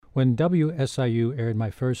When WSIU aired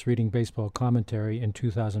my first reading baseball commentary in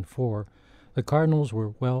 2004, the Cardinals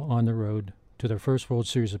were well on the road to their first World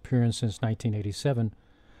Series appearance since 1987,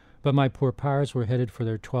 but my poor Pirates were headed for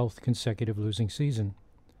their 12th consecutive losing season.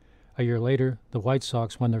 A year later, the White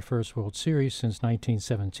Sox won their first World Series since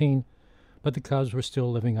 1917, but the Cubs were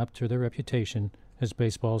still living up to their reputation as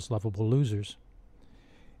baseball's lovable losers.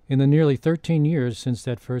 In the nearly 13 years since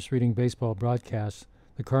that first reading baseball broadcast,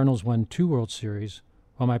 the Cardinals won 2 World Series,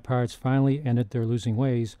 while my Pirates finally ended their losing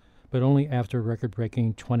ways, but only after a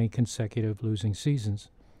record-breaking 20 consecutive losing seasons.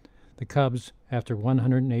 The Cubs, after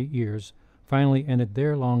 108 years, finally ended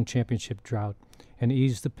their long championship drought and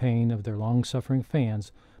eased the pain of their long-suffering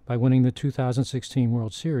fans by winning the 2016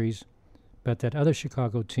 World Series, but that other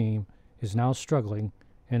Chicago team is now struggling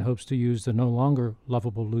and hopes to use the no longer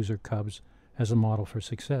lovable loser Cubs as a model for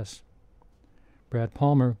success. Brad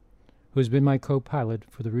Palmer, who has been my co-pilot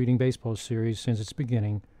for the Reading Baseball series since its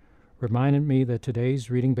beginning, reminded me that today's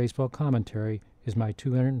Reading Baseball commentary is my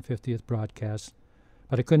 250th broadcast,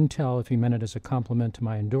 but I couldn't tell if he meant it as a compliment to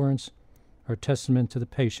my endurance or testament to the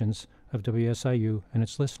patience of WSIU and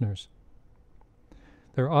its listeners.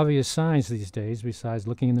 There are obvious signs these days, besides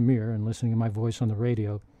looking in the mirror and listening to my voice on the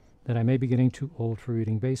radio, that I may be getting too old for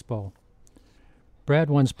reading baseball. Brad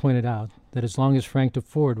once pointed out that as long as Frank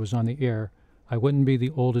DeFord was on the air, I wouldn't be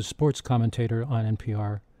the oldest sports commentator on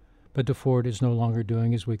NPR, but DeFord is no longer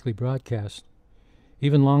doing his weekly broadcast.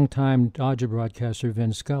 Even longtime Dodger broadcaster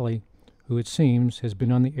Vin Scully, who it seems has been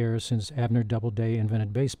on the air since Abner Doubleday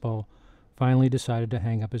invented baseball, finally decided to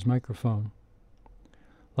hang up his microphone.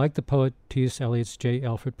 Like the poet T.S. Eliot's J.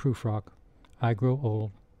 Alfred Prufrock, I grow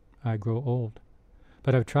old, I grow old.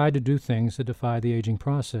 But I've tried to do things that defy the aging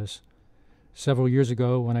process. Several years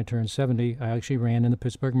ago, when I turned 70, I actually ran in the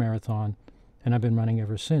Pittsburgh Marathon, and I've been running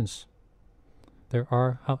ever since. There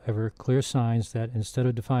are, however, clear signs that instead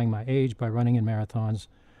of defying my age by running in marathons,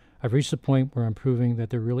 I've reached the point where I'm proving that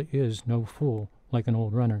there really is no fool like an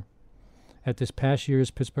old runner. At this past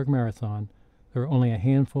year's Pittsburgh Marathon, there were only a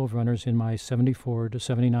handful of runners in my 74 to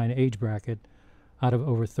 79 age bracket out of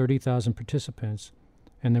over 30,000 participants,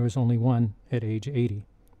 and there was only one at age 80.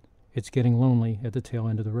 It's getting lonely at the tail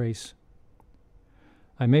end of the race.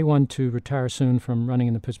 I may want to retire soon from running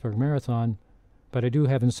in the Pittsburgh Marathon, but I do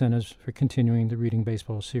have incentives for continuing the Reading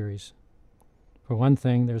Baseball series. For one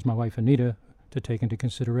thing, there's my wife Anita to take into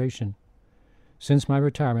consideration. Since my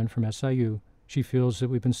retirement from SIU, she feels that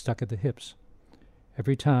we've been stuck at the hips.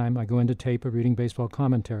 Every time I go in to tape a Reading Baseball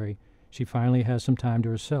commentary, she finally has some time to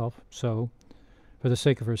herself, so, for the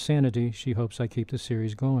sake of her sanity, she hopes I keep the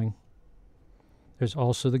series going. There's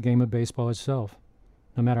also the game of baseball itself.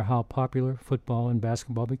 No matter how popular football and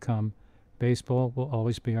basketball become, baseball will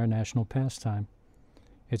always be our national pastime.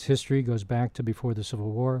 Its history goes back to before the Civil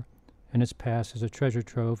War, and its past is a treasure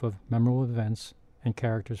trove of memorable events and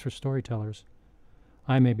characters for storytellers.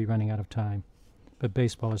 I may be running out of time, but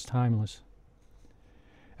baseball is timeless.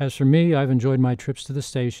 As for me, I've enjoyed my trips to the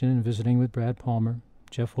station and visiting with Brad Palmer,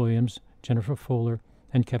 Jeff Williams, Jennifer Fuller,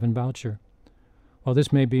 and Kevin Boucher. While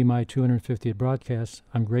this may be my 250th broadcast,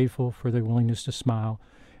 I'm grateful for their willingness to smile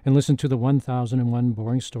and listen to the 1,001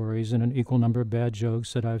 boring stories and an equal number of bad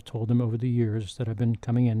jokes that I've told them over the years that I've been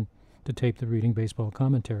coming in to tape the Reading Baseball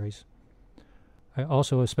commentaries. I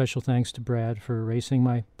also owe special thanks to Brad for erasing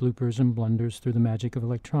my bloopers and blunders through the magic of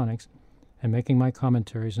electronics and making my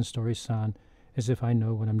commentaries and stories sound as if I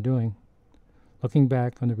know what I'm doing. Looking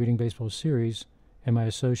back on the Reading Baseball series and my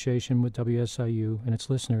association with WSIU and its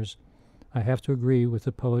listeners, I have to agree with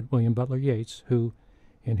the poet William Butler Yeats, who,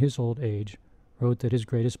 in his old age, wrote that his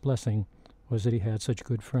greatest blessing was that he had such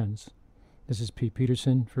good friends. This is Pete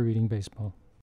Peterson for Reading Baseball.